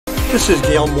This is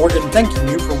Gail Morgan thanking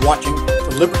you for watching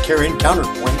the Libertarian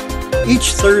Counterpoint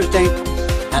each Thursday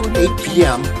at 8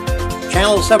 p.m.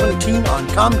 Channel 17 on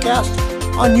Comcast,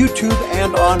 on YouTube,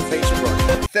 and on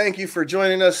Facebook. Thank you for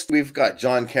joining us. We've got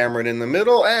John Cameron in the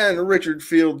middle and Richard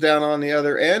Field down on the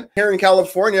other end. Here in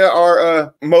California,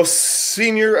 our most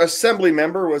senior assembly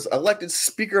member was elected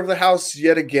Speaker of the House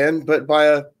yet again, but by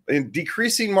a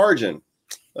decreasing margin.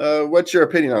 What's your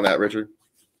opinion on that, Richard?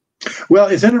 Well,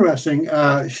 it's interesting.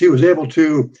 She was able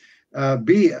to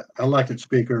be elected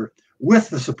Speaker with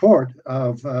the support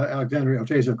of Alexandria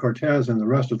Ocasio-Cortez and the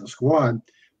rest of the squad,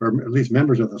 or at least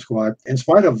members of the squad, in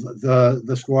spite of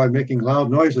the squad making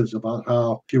loud noises about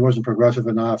how she wasn't progressive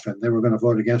enough and they were going to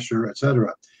vote against her,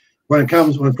 etc. When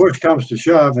push comes to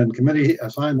shove and committee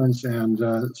assignments and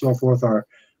so forth are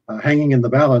hanging in the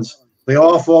balance, they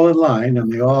all fall in line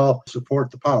and they all support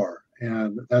the power.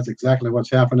 And that's exactly what's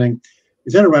happening.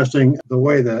 It's interesting the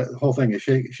way the whole thing is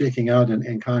shaking out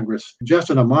in Congress.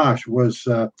 Justin Amash was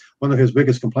one of his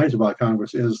biggest complaints about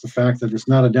Congress is the fact that it's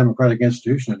not a democratic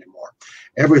institution anymore.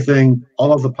 Everything,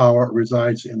 all of the power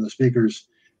resides in the Speaker's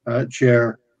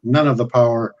chair. None of the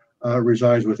power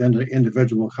resides within the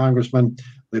individual congressman.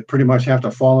 They pretty much have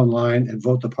to fall in line and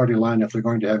vote the party line if they're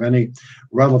going to have any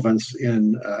relevance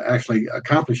in actually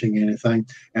accomplishing anything.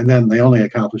 And then they only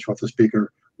accomplish what the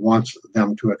Speaker wants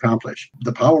them to accomplish.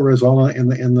 The power is all in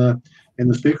the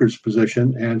Speaker's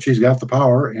position, and she's got the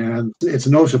power. And it's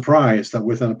no surprise that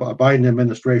with a Biden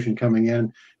administration coming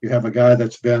in, you have a guy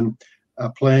that's been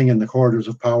playing in the corridors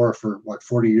of power for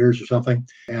 40 years or something,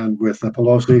 and with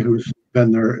Pelosi, who's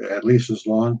been there at least as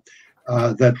long.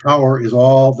 That power is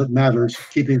all that matters: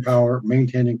 keeping power,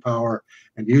 maintaining power,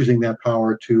 and using that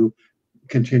power to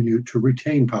continue to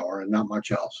retain power and not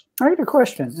much else. I had a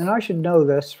question, and I should know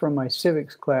this from my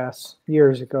civics class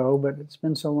years ago, but it's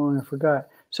been so long I forgot.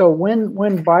 So when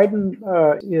Biden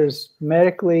is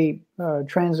medically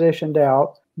transitioned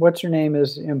out, what's her name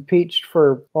is impeached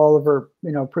for all of her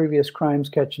previous crimes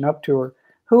catching up to her,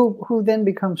 who then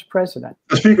becomes president?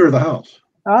 The Speaker of the House.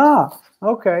 Ah,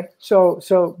 okay.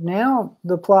 So now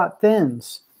the plot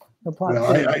thins.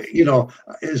 Well,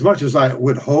 as much as I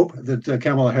would hope that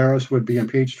Kamala Harris would be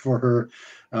impeached for her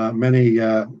many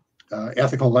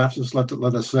ethical lapses, let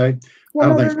us say, I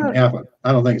don't think it's going to happen.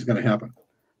 I don't think it's going to happen.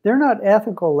 They're not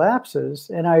ethical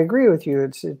lapses, and I agree with you.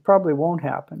 It probably won't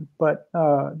happen, but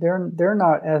they're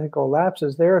not ethical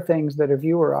lapses. There are things that if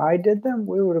you or I did them,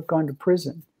 we would have gone to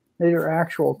prison. They are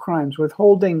actual crimes.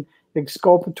 Withholding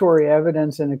exculpatory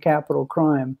evidence in a capital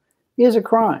crime is a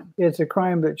crime. It's a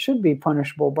crime that should be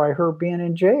punishable by her being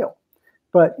in jail.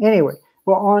 But anyway,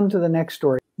 well, on to the next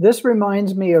story. This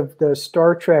reminds me of the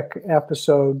Star Trek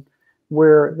episode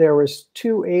where there was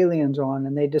two aliens on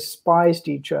and they despised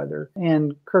each other.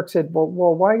 And Kirk said,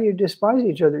 well, why do you despise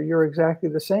each other? You're exactly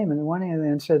the same. And the one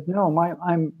alien said, no,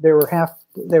 half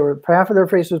of their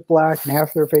face was black and half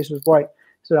of their face was white.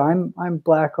 So I'm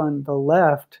black on the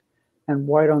left and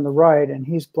white on the right, and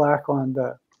he's black on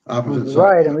the opposite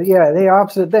right. And yeah, the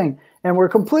opposite thing. And we're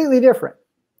completely different.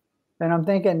 And I'm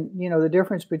thinking, the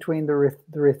difference between the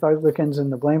Republicans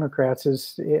and the Blamocrats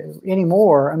is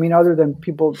anymore. I mean, other than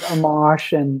people,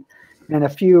 Amash and a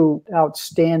few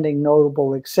outstanding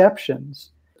notable exceptions,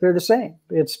 they're the same.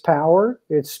 It's power,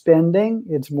 it's spending,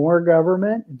 it's more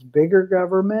government, it's bigger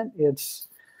government, it's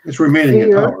remaining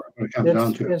in power when it comes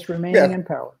down to it. It's remaining in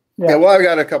power. Yeah, well, I've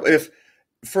got a couple.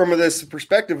 From this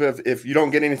perspective of if you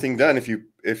don't get anything done, if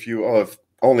you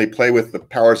only play with the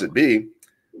powers that be,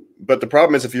 but the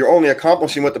problem is if you're only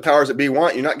accomplishing what the powers that be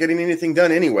want, you're not getting anything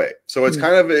done anyway. So it's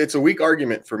it's a weak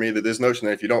argument for me that this notion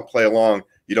that if you don't play along,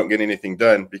 you don't get anything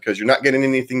done because you're not getting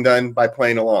anything done by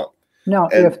playing along. No,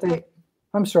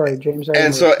 I'm sorry, James.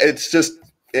 So it's just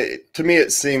to me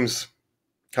it seems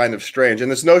kind of strange,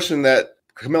 and this notion that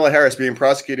Kamala Harris being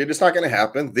prosecuted, it's not going to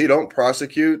happen. They don't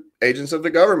prosecute agents of the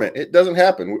government. It doesn't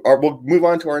happen. We'll move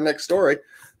on to our next story.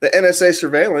 The NSA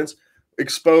surveillance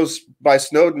exposed by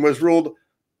Snowden was ruled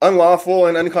unlawful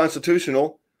and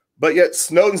unconstitutional, but yet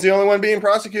Snowden's the only one being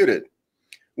prosecuted.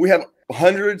 We have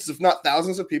hundreds, if not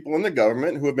thousands, of people in the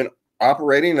government who have been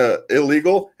operating an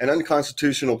illegal and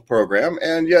unconstitutional program,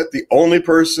 and yet the only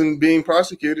person being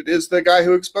prosecuted is the guy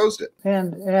who exposed it.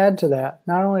 And add to that,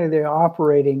 not only are they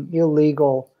operating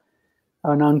illegal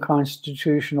and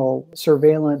unconstitutional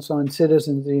surveillance on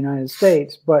citizens of the United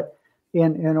States, but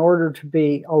in order to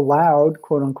be allowed,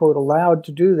 quote unquote, allowed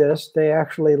to do this, they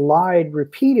actually lied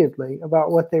repeatedly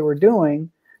about what they were doing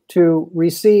to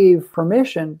receive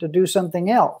permission to do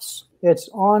something else. It's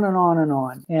on and on and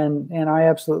on. And I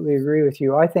absolutely agree with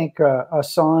you. I think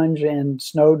Assange and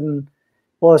Snowden,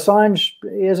 well, Assange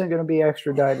isn't going to be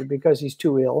extradited because he's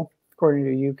too ill. according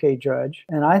to a UK judge.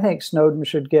 And I think Snowden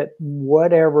should get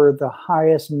whatever the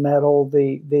highest medal.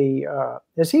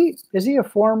 Is he a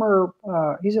former?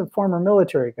 He's a former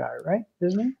military guy, right?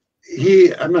 Isn't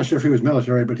he? I'm not sure if he was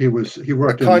military, but he worked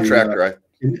a contractor.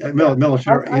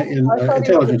 military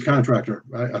intelligence contractor.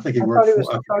 I think he worked.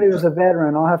 I thought he was a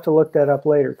veteran. I'll have to look that up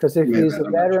later, because if he's a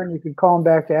veteran, you could call him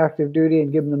back to active duty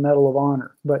and give him the Medal of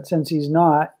Honor. But since he's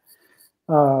not,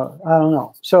 I don't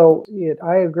know. So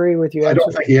I agree with you. I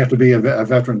don't think you have to be a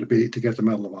veteran to get the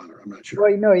Medal of Honor. I'm not sure.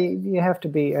 Well, no, you have to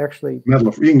be actually.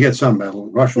 You can get some medal.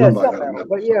 Rush Limbaugh got a medal.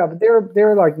 But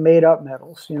they're like made up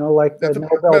medals, like the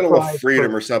Nobel Medal Prize of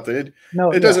Freedom or something.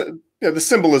 It doesn't. The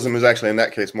symbolism is actually in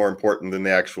that case more important than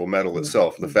the actual medal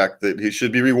itself. The fact that he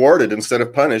should be rewarded instead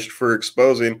of punished for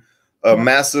exposing a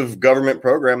massive government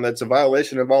program that's a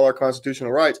violation of all our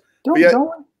constitutional rights.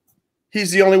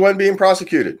 He's the only one being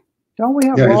prosecuted. Don't we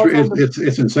have laws?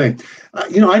 It's insane.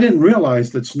 I didn't realize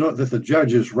that the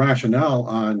judge's rationale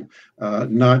on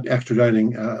not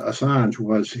extraditing Assange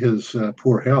was his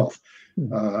poor health.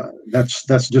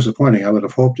 That's disappointing. I would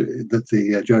have hoped that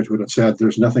the judge would have said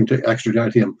there's nothing to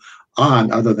extradite him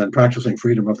on other than practicing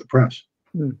freedom of the press.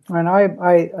 And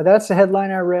I that's the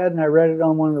headline I read, and I read it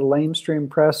on one of the lamestream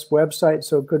press websites,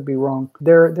 so it could be wrong.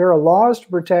 There are laws to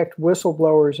protect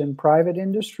whistleblowers in private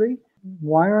industry.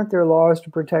 Why aren't there laws to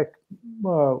protect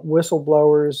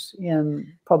whistleblowers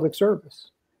in public service?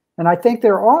 And I think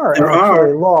there are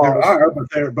laws.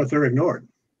 There are, but they're ignored.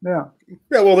 Yeah.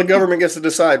 Well, the government gets to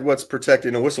decide what's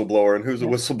protecting a whistleblower and who's a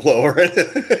whistleblower.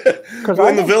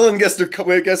 When the villain gets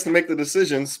to make the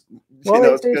decisions, it's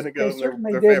going to go in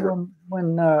their favor.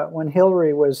 When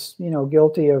Hillary was,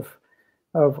 guilty of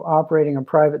operating a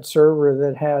private server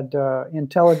that had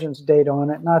intelligence data on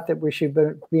it. Not that we should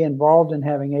be involved in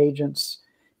having agents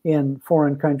in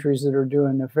foreign countries that are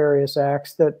doing nefarious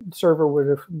acts. That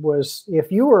server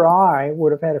if you or I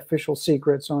would have had official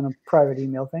secrets on a private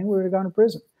email thing, we would have gone to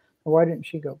prison. Why didn't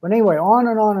she go? But anyway, on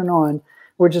and on and on,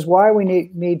 which is why we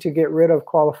need to get rid of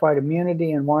qualified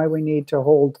immunity, and why we need to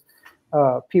hold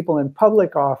people in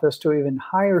public office to even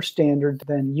higher standard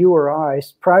than you or I,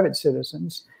 private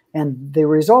citizens. And the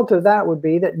result of that would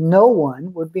be that no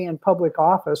one would be in public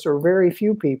office, or very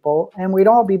few people, and we'd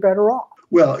all be better off.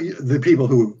 Well, the people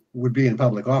who would be in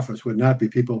public office would not be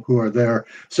people who are there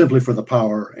simply for the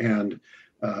power and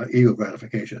ego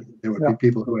gratification. There would be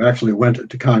people who actually went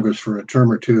to Congress for a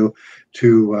term or two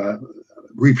to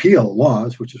repeal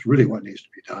laws, which is really what needs to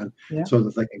be done, so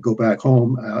that they can go back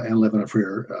home and live in a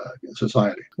freer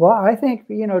society. Well, I think,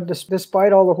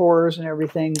 despite all the horrors and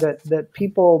everything, that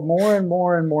people, more and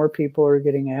more and more people are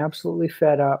getting absolutely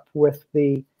fed up with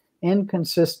the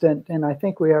inconsistent, and I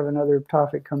think we have another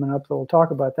topic coming up that we'll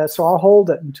talk about that, so I'll hold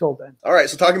it until then. All right,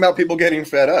 so talking about people getting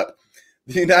fed up,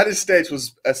 the United States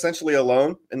was essentially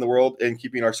alone in the world in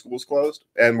keeping our schools closed,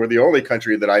 and we're the only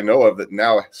country that I know of that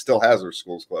now still has their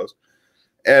schools closed.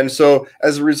 And so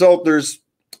as a result, there's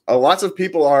lots of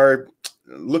people are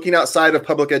looking outside of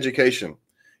public education,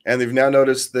 and they've now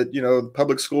noticed that,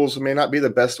 public schools may not be the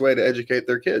best way to educate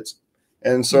their kids.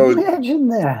 And so imagine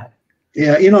that.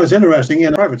 Yeah, it's interesting.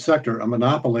 In the private sector, a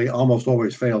monopoly almost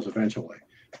always fails eventually.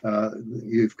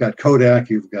 You've got Kodak,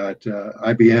 you've got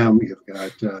IBM, you've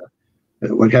got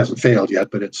what hasn't failed yet,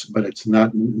 but it's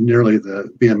not nearly the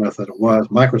behemoth that it was.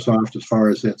 Microsoft, as far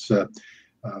as its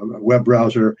web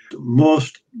browser,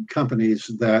 most companies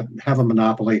that have a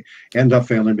monopoly end up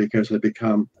failing because they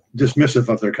become dismissive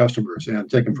of their customers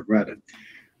and take them for granted.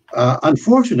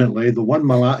 Unfortunately, the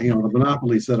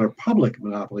monopolies that are public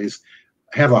monopolies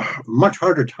have a much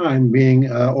harder time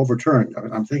being overturned.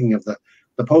 I'm thinking of the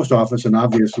post office and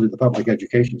obviously the public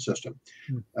education system.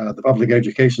 The public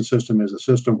education system is a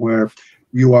system where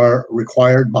you are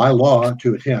required by law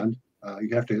to attend.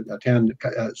 You have to attend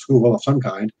school of some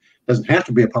kind. It doesn't have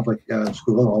to be a public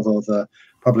school, although the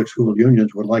public school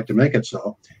unions would like to make it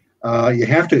so. You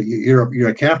have to. You're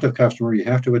a captive customer. You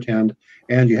have to attend,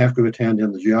 and you have to attend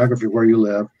in the geography where you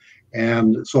live,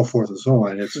 and so forth and so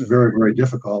on. It's very, very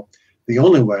difficult. The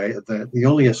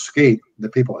only escape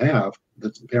that people have,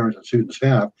 that parents and students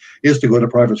have, is to go to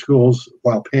private schools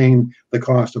while paying the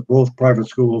cost of both private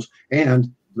schools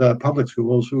and the public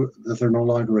schools that they're no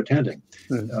longer attending,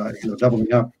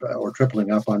 doubling up or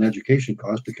tripling up on education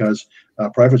costs, because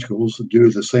private schools do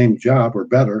the same job or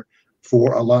better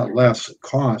for a lot less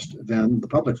cost than the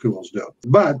public schools do.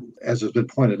 But as has been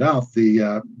pointed out,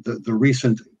 the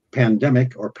recent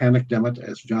pandemic, or panicdemic,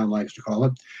 as John likes to call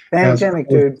it,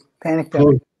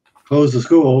 closed the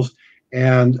schools,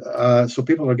 and so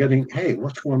people are getting, hey,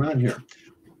 what's going on here?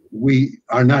 We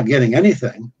are not getting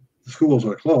anything. The schools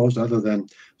are closed, other than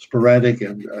sporadic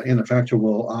and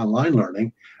ineffectual online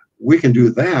learning. we can do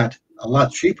that a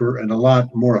lot cheaper and a lot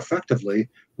more effectively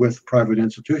with private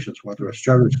institutions, whether it's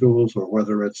charter schools or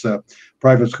whether it's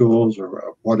private schools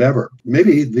or whatever.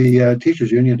 Maybe the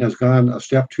teachers union has gone a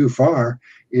step too far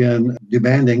in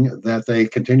demanding that they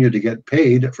continue to get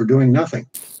paid for doing nothing.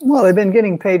 Well, they've been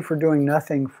getting paid for doing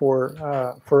nothing for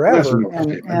forever.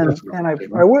 And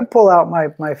I would pull out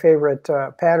my favorite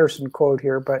Patterson quote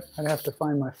here, but I'd have to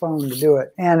find my phone to do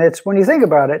it. And it's, when you think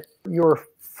about it, you're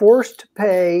forced to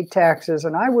pay taxes,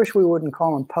 and I wish we wouldn't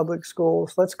call them public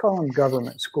schools. Let's call them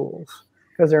government schools,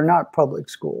 because they're not public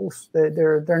schools.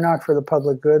 They're not for the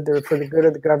public good. They're for the good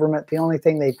of the government. The only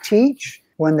thing they teach,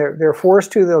 when they're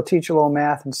forced to, they'll teach a little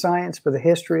math and science, but the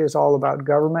history is all about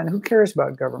government. Who cares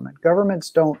about government? Governments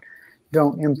don't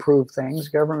improve things.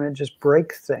 Government just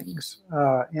breaks things.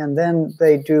 And then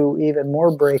they do even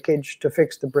more breakage to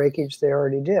fix the breakage they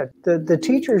already did. The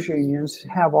teachers' unions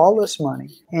have all this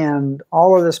money and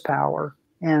all of this power,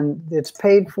 and it's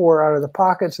paid for out of the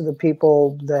pockets of the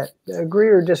people that agree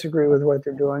or disagree with what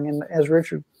they're doing. And as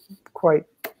Richard quite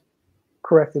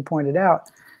correctly pointed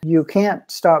out, you can't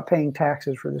stop paying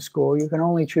taxes for the school. You can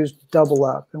only choose to double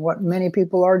up. And what many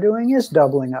people are doing is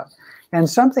doubling up. And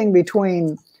something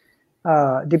between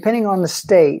depending on the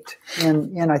state,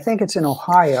 and I think it's in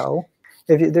Ohio,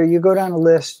 if you go down a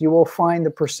list, you will find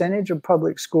the percentage of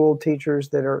public school teachers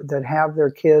that have their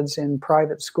kids in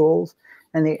private schools,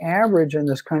 and the average in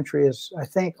this country is, I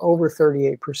think, over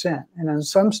 38%, and in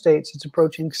some states it's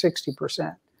approaching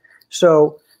 60%.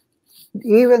 So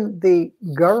even the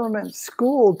government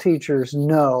school teachers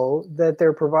know that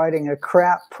they're providing a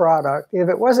crap product. If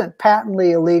it wasn't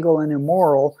patently illegal and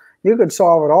immoral, you could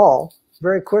solve it all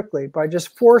very quickly by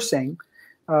just forcing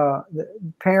the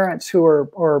parents who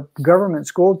are government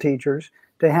school teachers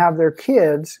to have their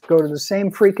kids go to the same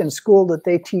freaking school that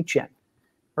they teach in,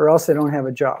 or else they don't have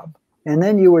a job. And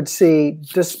then you would see,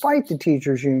 despite the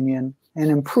teachers union, an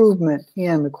improvement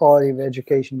in the quality of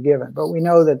education given. But we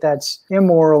know that that's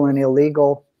immoral and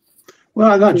illegal.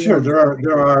 Well, I'm not sure.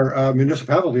 There are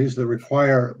municipalities that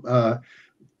require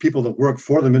people that work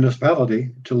for the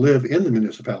municipality to live in the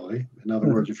municipality. In other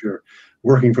words, if you're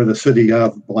working for the city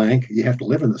of blank, you have to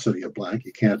live in the city of blank.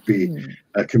 You can't be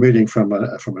commuting from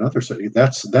another city.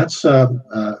 That's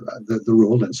the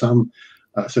rule in some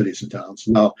cities and towns.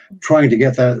 Now, trying to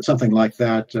get something like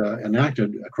that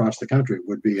enacted across the country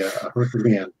would be a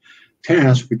Herculean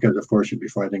task, because of course you'd be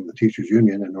fighting the teachers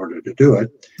union in order to do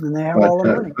it. And they have all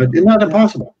the money. But it's not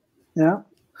impossible. Yeah.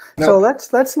 No. So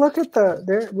let's look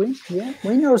at we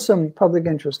know some public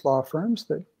interest law firms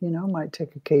that might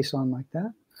take a case on like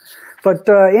that. But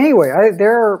anyway,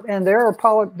 there are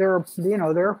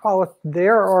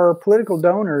political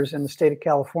donors in the state of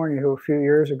California who a few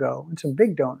years ago, and some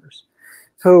big donors,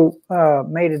 who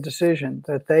made a decision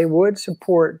that they would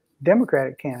support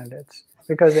Democratic candidates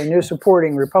because they knew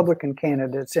supporting Republican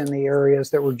candidates in the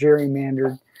areas that were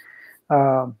gerrymandered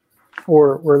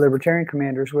or were Libertarian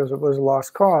commanders was a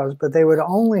lost cause, but they would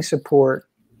only support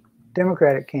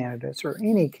Democratic candidates or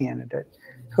any candidate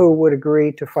who would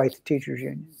agree to fight the teachers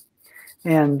union.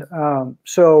 And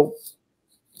so,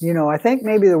 I think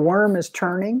maybe the worm is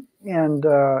turning, and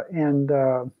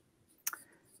the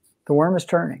worm is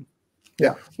turning.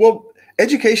 Yeah. Well,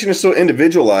 education is so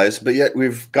individualized, but yet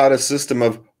we've got a system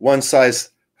of one size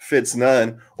fits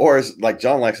none, or as like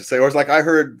John likes to say, or as like I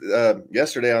heard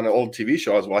yesterday on an old TV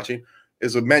show I was watching,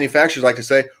 is what manufacturers like to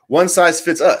say, one size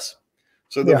fits us.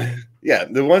 So the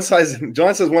one size,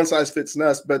 John says one size fits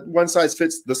us, but one size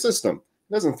fits the system.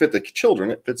 It doesn't fit the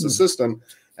children, it fits the system.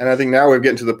 And I think now we're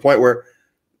getting to the point where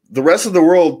the rest of the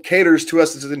world caters to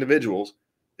us as individuals,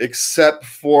 except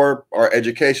for our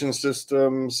education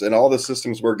systems and all the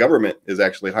systems where government is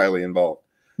actually highly involved.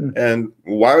 And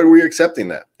why are we accepting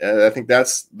that? And I think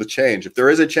that's the change. If there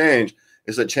is a change,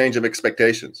 it's a change of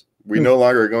expectations. We no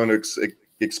longer are going to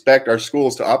expect our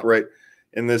schools to operate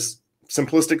in this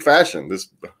simplistic fashion, this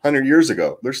 100 years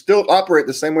ago. They still operate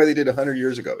the same way they did 100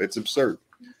 years ago. It's absurd.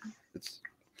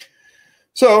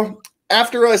 So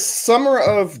after a summer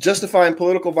of justifying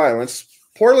political violence,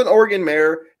 Portland, Oregon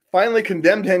mayor finally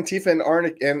condemned Antifa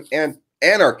and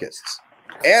anarchists.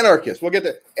 Anarchists. We'll get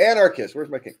to anarchists. Where's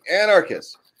my king?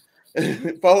 Anarchists.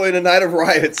 Following a night of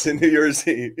riots in New Year's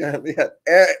Eve.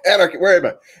 Where am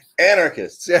I?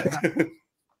 Anarchists. Yeah.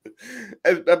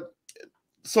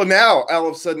 So now, all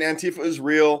of a sudden, Antifa is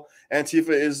real. Antifa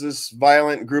is this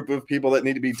violent group of people that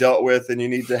need to be dealt with, and you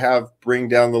need to bring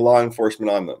down the law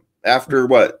enforcement on them. After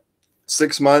what?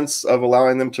 6 months of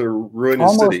allowing them to ruin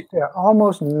his city. Yeah,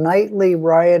 almost nightly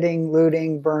rioting,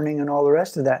 looting, burning, and all the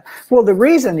rest of that. Well, the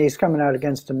reason he's coming out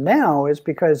against him now is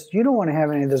because you don't want to have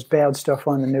any of this bad stuff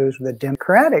on the news with a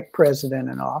Democratic president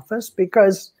in office,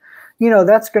 because, you know,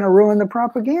 that's going to ruin the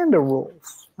propaganda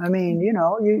rules. I mean, you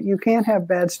know, you can't have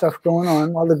bad stuff going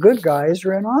on while the good guys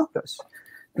are in office.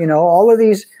 You know, all of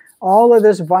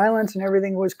this violence and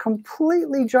everything was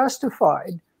completely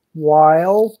justified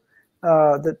while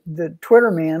the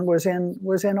Twitter man was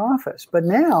in office. But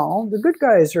now the good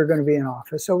guys are going to be in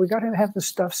office, so we got to have the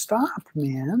stuff stop,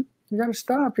 man. You got to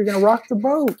stop. You're going to rock the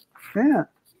boat. Yeah,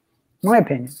 my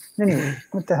opinion. Anyway,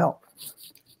 what the hell?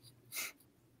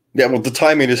 Yeah, well, the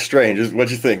timing is strange. What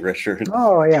do you think, Richard?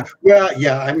 Oh yeah,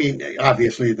 yeah. I mean,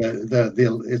 obviously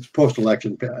it's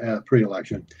post-election,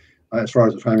 pre-election, as far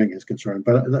as the timing is concerned.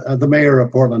 But the mayor of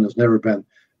Portland has never been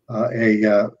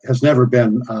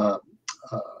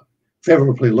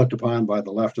favorably looked upon by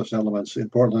the leftist elements in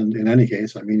Portland. In any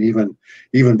case, I mean,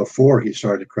 even before he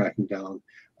started cracking down,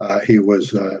 he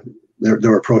was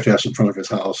there were protests in front of his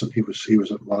house, and he was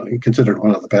considered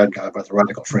one of the bad guys by the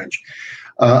radical fringe.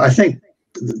 I think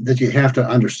that you have to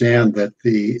understand that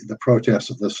the protests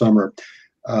of this summer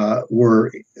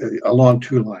were along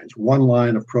two lines. One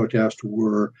line of protest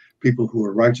were people who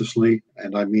were righteously,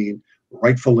 and I mean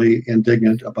rightfully,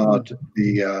 indignant about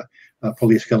the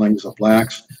police killings of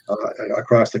blacks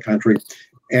across the country.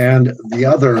 And the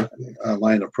other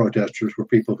line of protesters were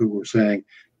people who were saying,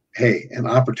 hey, an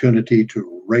opportunity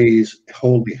to raise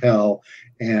holy hell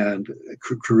and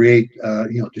create,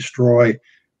 destroy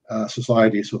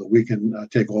society so that we can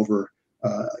take over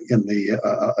in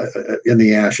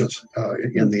the ashes,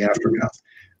 in the aftermath.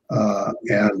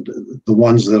 And the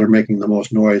ones that are making the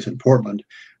most noise in Portland,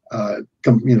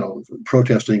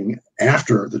 protesting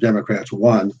after the Democrats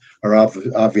won, are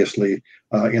obviously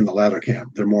in the latter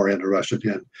camp. They're more interested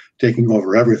in taking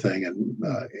over everything and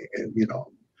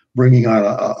bringing on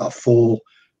a full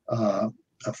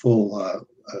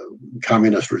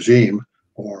communist regime,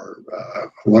 or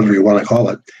whatever you want to call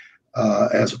it,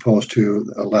 as opposed to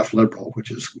a left liberal,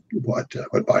 which is what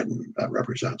Biden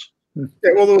represents.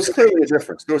 Yeah, well, there was clearly a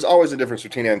difference. There was always a difference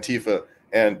between Antifa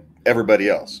and everybody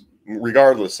else,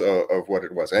 regardless of what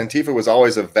it was. Antifa was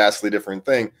always a vastly different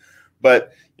thing.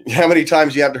 But how many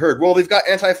times you have to heard, well, they've got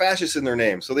anti-fascists in their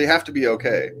name, so they have to be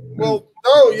okay. Well,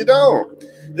 no, you don't.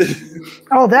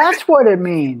 Oh, that's what it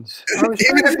means. I was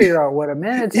trying to figure out what it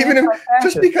meant. It's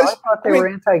just because I thought they were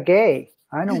anti-gay.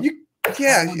 I don't.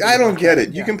 I don't get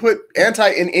it. You can put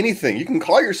anti in anything. You can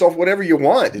call yourself whatever you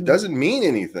want. It doesn't mean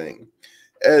anything.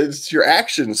 As your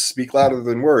actions speak louder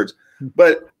than words.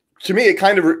 But to me, it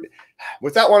kind of,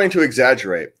 without wanting to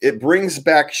exaggerate, it brings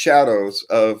back shadows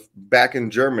of back in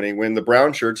Germany when the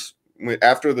brown shirts,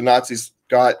 after the Nazis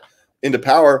got into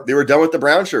power, they were done with the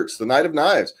brown shirts, the Night of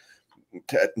Knives.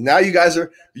 Now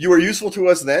you were useful to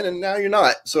us then, and now you're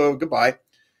not. So goodbye.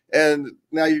 And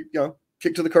now you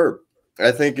kick to the curb.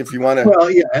 I think if you want to,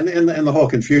 well, yeah, and the whole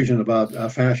confusion about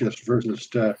fascist versus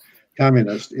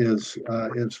communist is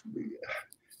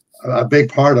a big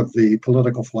part of the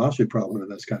political philosophy problem in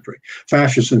this country.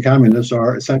 Fascists and communists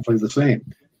are essentially the same.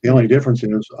 The only difference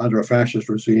is under a fascist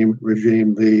regime,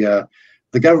 the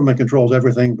government controls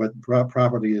everything, but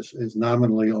property is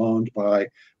nominally owned by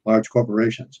large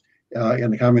corporations.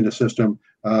 In the communist system,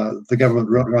 the government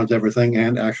runs everything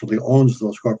and actually owns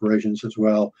those corporations as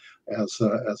well as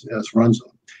runs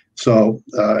them. So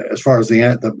as far as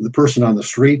the person on the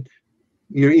street,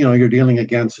 you're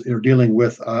dealing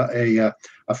with a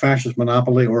fascist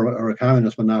monopoly or a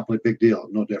communist monopoly. Big deal,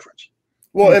 no difference.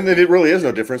 Well, and it really is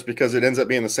no difference because it ends up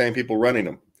being the same people running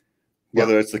them,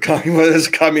 whether it's whether it's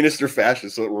communist or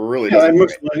fascist. So it really doesn't.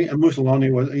 And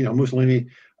Mussolini was, Mussolini,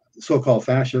 so-called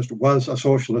fascist, was a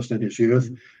socialist in his youth.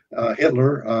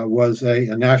 Hitler was a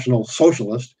national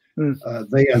socialist.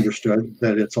 They understood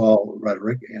that it's all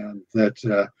rhetoric and that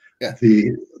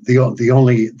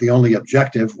the only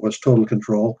objective was total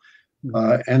control.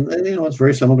 And it's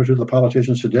very similar to the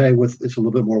politicians today. It's a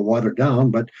little bit more watered down,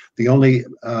 but the only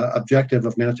objective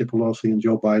of Nancy Pelosi and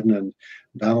Joe Biden and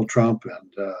Donald Trump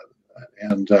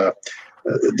and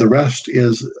the rest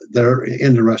is they're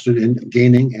interested in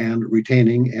gaining and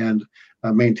retaining and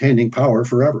maintaining power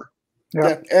forever.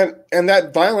 Yeah, and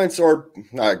that violence, or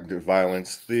not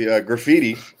violence, the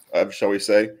graffiti, shall we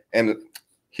say, and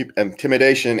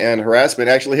intimidation and harassment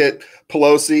actually hit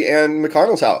Pelosi and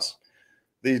McConnell's house.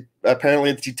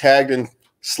 Apparently she tagged and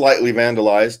slightly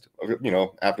vandalized,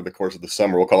 after the course of the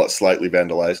summer, we'll call it slightly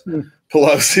vandalized,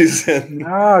 Pelosi's and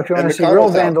if you want to see real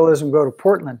vandalism, go to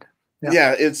Portland.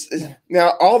 Yeah, it's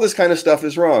now all this kind of stuff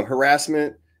is wrong.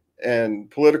 Harassment and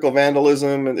political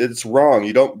vandalism, and it's wrong.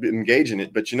 You don't engage in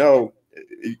it, but you know,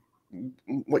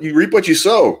 what you reap what you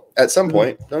sow at some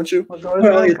point, don't you? Well,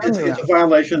 it's a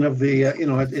violation of the, you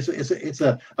know, it's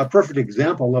a perfect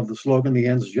example of the slogan, the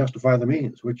ends justify the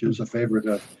means, which is a favorite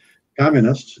of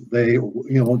communists. They, you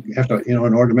know, have to, you know,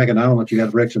 in order to make an omelet, you got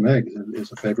to break some eggs.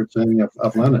 It's a favorite saying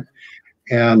of Lenin.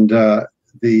 And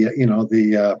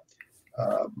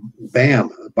BAM,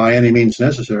 by any means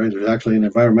necessary, there's actually an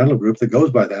environmental group that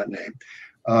goes by that name.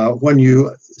 When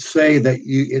you say that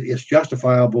it is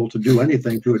justifiable to do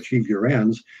anything to achieve your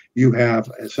ends, you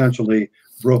have essentially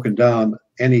broken down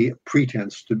any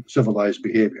pretense to civilized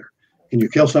behavior. Can you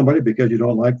kill somebody because you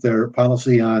don't like their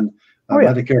policy on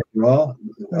Medicare for all?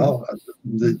 Well,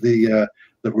 the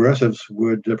progressives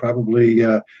would probably,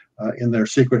 in their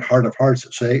secret heart of hearts,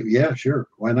 say, yeah, sure,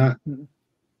 why not?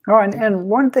 Oh, and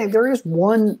one thing, there is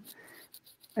one,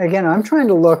 again, I'm trying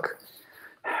to look,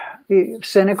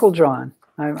 cynical John,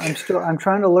 I'm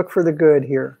trying to look for the good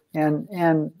here. And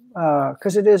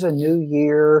because it is a new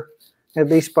year, at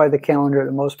least by the calendar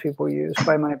that most people use.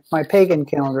 By my pagan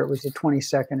calendar, it was the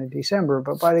 22nd of December,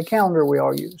 but by the calendar we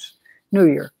all use, New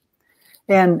Year.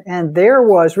 And there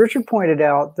was, Richard pointed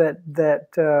out that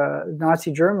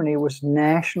Nazi Germany was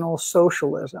National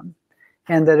Socialism,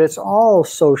 and that it's all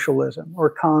socialism or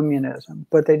communism,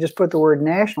 but they just put the word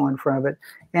national in front of it.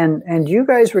 And you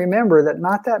guys remember that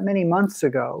not that many months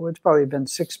ago, it's probably been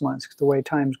 6 months because the way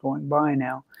time's going by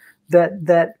now,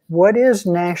 that what is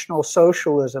National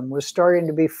Socialism was starting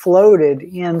to be floated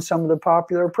in some of the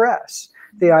popular press.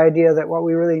 The idea that what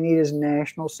we really need is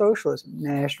National Socialism.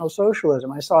 National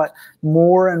Socialism. I saw it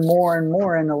more and more and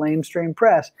more in the lamestream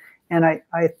press. And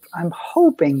I'm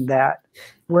hoping that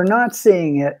we're not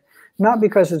seeing it, not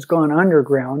because it's gone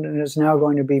underground and it's now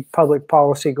going to be public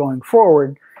policy going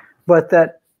forward, but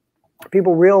that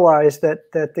people realize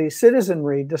that the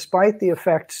citizenry, despite the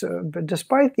effects,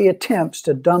 despite the attempts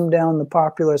to dumb down the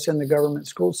populace in the government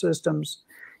school systems,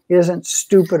 isn't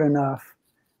stupid enough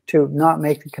to not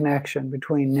make the connection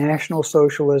between National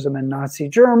Socialism in Nazi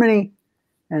Germany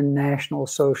and National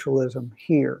Socialism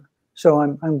here. So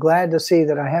I'm glad to see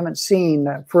that I haven't seen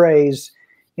that phrase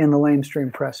in the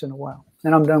lamestream press in a while.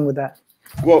 And I'm done with that.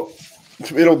 Well,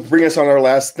 it'll bring us on our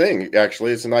last thing,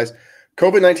 actually. It's a nice...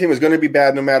 COVID-19 was going to be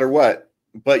bad no matter what,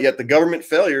 but yet the government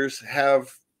failures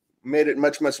have made it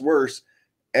much, much worse.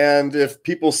 And if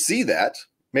people see that,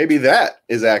 maybe that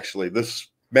is actually this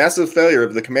massive failure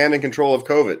of the command and control of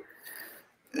COVID.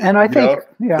 And I think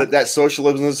that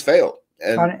socialism has failed.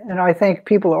 And I think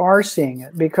people are seeing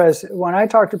it, because when I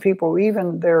talk to people,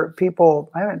 even there are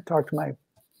people, I haven't talked to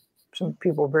some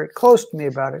people very close to me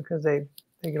about it because they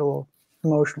get a little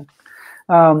emotional.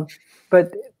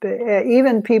 But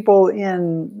even people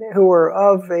who are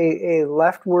of a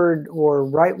leftward or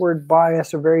rightward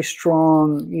bias, are very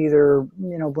strong, either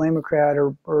Blamocrat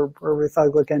or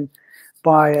Republican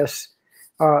bias,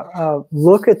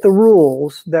 look at the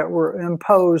rules that were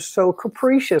imposed so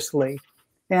capriciously,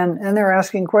 and they're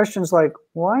asking questions like,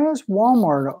 why is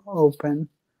Walmart open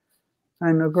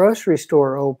and the grocery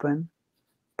store open,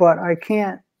 but I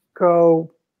can't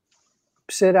go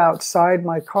sit outside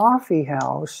my coffee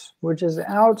house, which is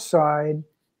outside,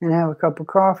 and have a cup of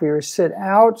coffee, or sit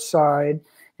outside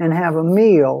and have a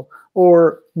meal?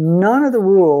 Or none of the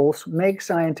rules make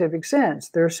scientific sense.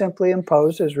 They're simply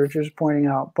imposed, as Richard's pointing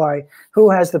out, by who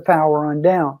has the power on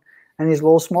down. And these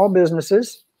little small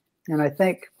businesses, and I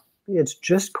think it's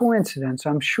just coincidence,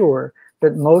 I'm sure,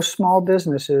 that most small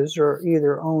businesses are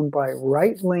either owned by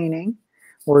right-leaning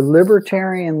or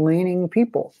libertarian-leaning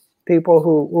people. People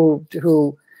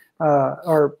who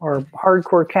are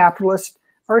hardcore capitalists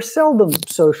are seldom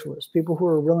socialists. People who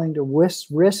are willing to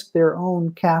risk their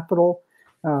own capital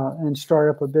and start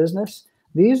up a business.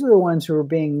 These are the ones who are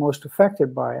being most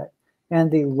affected by it. And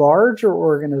the larger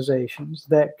organizations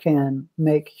that can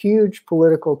make huge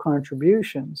political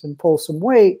contributions and pull some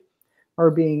weight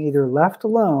are being either left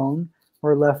alone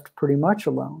or left pretty much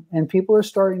alone. And people are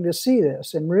starting to see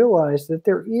this and realize that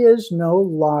there is no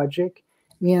logic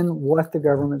in what the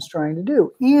government's trying to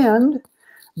do. And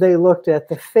they looked at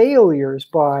the failures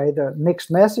by the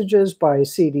mixed messages by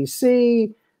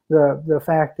CDC, the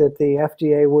fact that the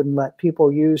FDA wouldn't let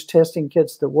people use testing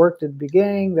kits that worked at the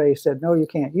beginning. They said, no, you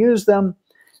can't use them.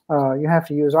 You have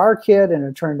to use our kit. And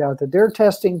it turned out that their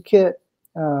testing kit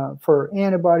for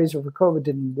antibodies or for COVID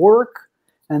didn't work.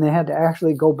 And they had to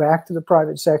actually go back to the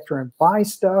private sector and buy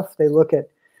stuff. They look at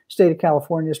state of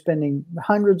California spending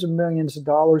hundreds of millions of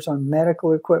dollars on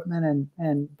medical equipment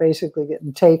and basically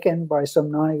getting taken by some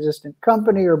non-existent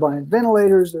company, or buying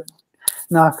ventilators they're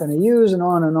not going to use, and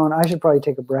on and on. I should probably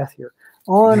take a breath here.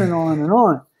 On and on and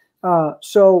on.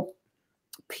 So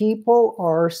people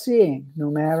are seeing, no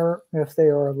matter if they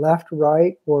are left,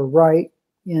 right, or right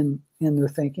in their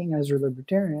thinking, as are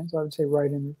libertarians, I would say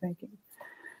right in their thinking.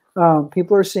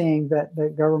 People are seeing that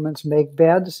governments make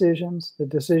bad decisions, the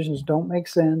decisions don't make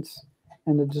sense,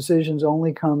 and the decisions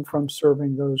only come from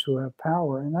serving those who have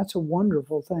power. And that's a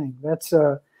wonderful thing. That's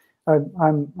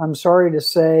I'm sorry to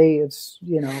say it's,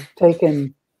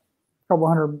 taken a couple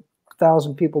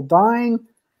 100,000 people dying.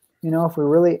 If we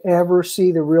really ever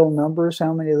see the real numbers,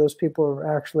 how many of those people have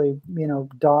actually,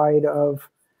 died of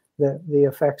the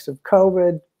effects of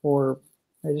COVID, or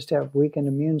they just have weakened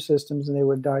immune systems and they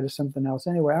would die to something else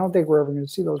anyway. I don't think we're ever going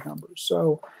to see those numbers.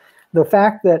 So the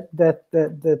fact that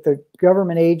the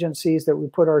government agencies that we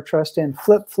put our trust in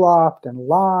flip-flopped and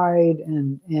lied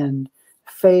and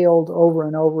failed over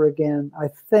and over again, I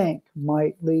think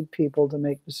might lead people to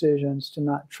make decisions to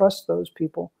not trust those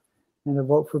people and to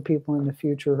vote for people in the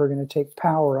future who are going to take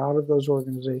power out of those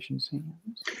organizations'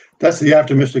 hands. That's the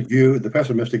optimistic view. The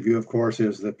pessimistic view, of course,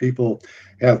 is that people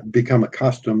have become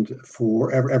accustomed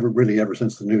ever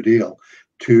since the New Deal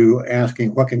to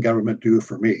asking, what can government do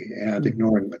for me? And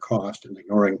ignoring the cost and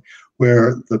ignoring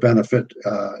where the benefit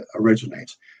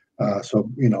originates. I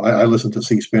listen to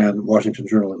C-SPAN, Washington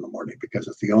Journal in the morning, because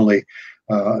it's the only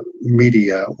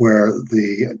media where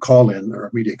the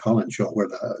media call-in show where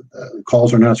the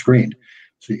calls are not screened.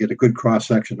 So you get a good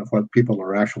cross-section of what people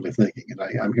are actually thinking. And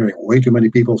I'm hearing way too many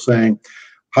people saying,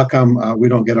 how come we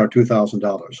don't get our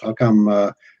 $2,000? How come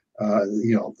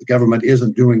the government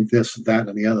isn't doing this, that,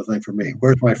 and the other thing for me?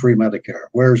 Where's my free Medicare?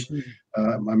 Where's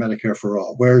my Medicare for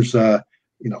all? Where's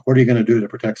what are you going to do to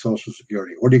protect Social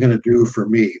Security? What are you going to do for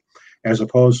me? As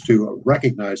opposed to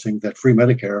recognizing that free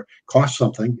Medicare costs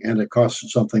something, and it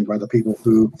costs something by the people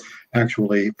who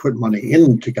actually put money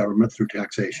into government through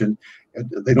taxation.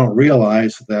 They don't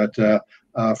realize that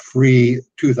free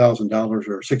 $2,000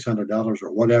 or $600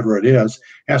 or whatever it is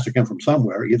has to come from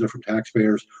somewhere, either from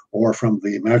taxpayers or from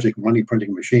the magic money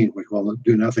printing machine, which will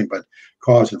do nothing but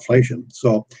cause inflation.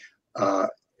 So,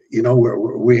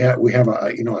 we have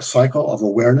a cycle of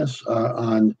awareness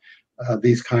on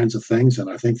these kinds of things, and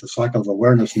I think the cycle of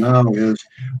awareness now is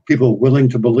people willing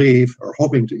to believe, or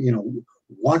hoping to,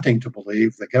 wanting to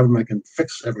believe that government can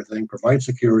fix everything, provide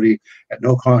security at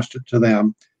no cost to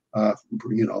them.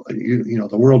 The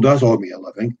world does owe me a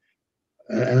living,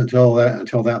 and until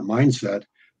that mindset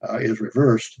is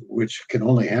reversed, which can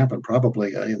only happen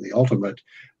probably in the ultimate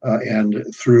and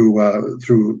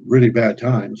through really bad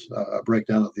times, a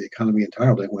breakdown of the economy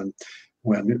entirely, when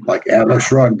like Atlas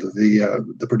shrugged,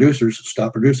 the producers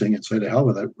stop producing and say, to hell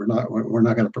with it, we're not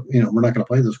going to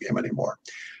play this game anymore.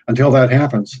 Until that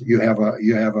happens, you have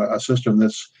a system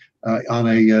that's on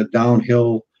a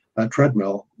downhill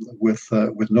treadmill with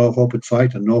no hope in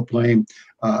sight and no blame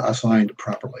assigned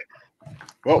properly.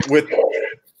 Well,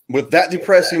 with that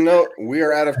depressing note, we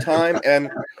are out of time. And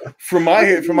from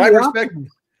my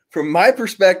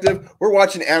perspective, we're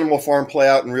watching Animal Farm play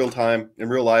out in real time, in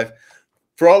real life.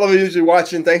 For all of you who are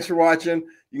watching, thanks for watching.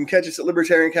 You can catch us at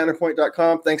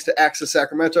libertariancounterpoint.com. Thanks to Access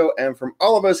Sacramento. And from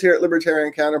all of us here at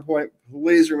Libertarian Counterpoint,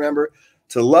 please remember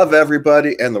to love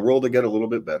everybody and the world to get a little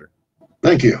bit better.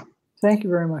 Thank you. Thank you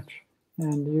very much.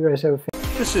 And you guys have a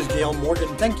fan. This is Gail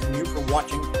Morgan thanking you for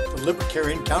watching the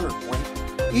Libertarian Counterpoint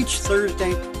each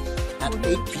Thursday at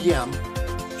 8 p.m.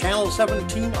 Channel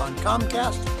 17 on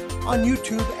Comcast, on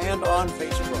YouTube, and on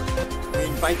Facebook. We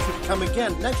invite you to come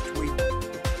again next week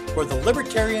for the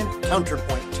Libertarian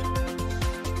Counterpoint.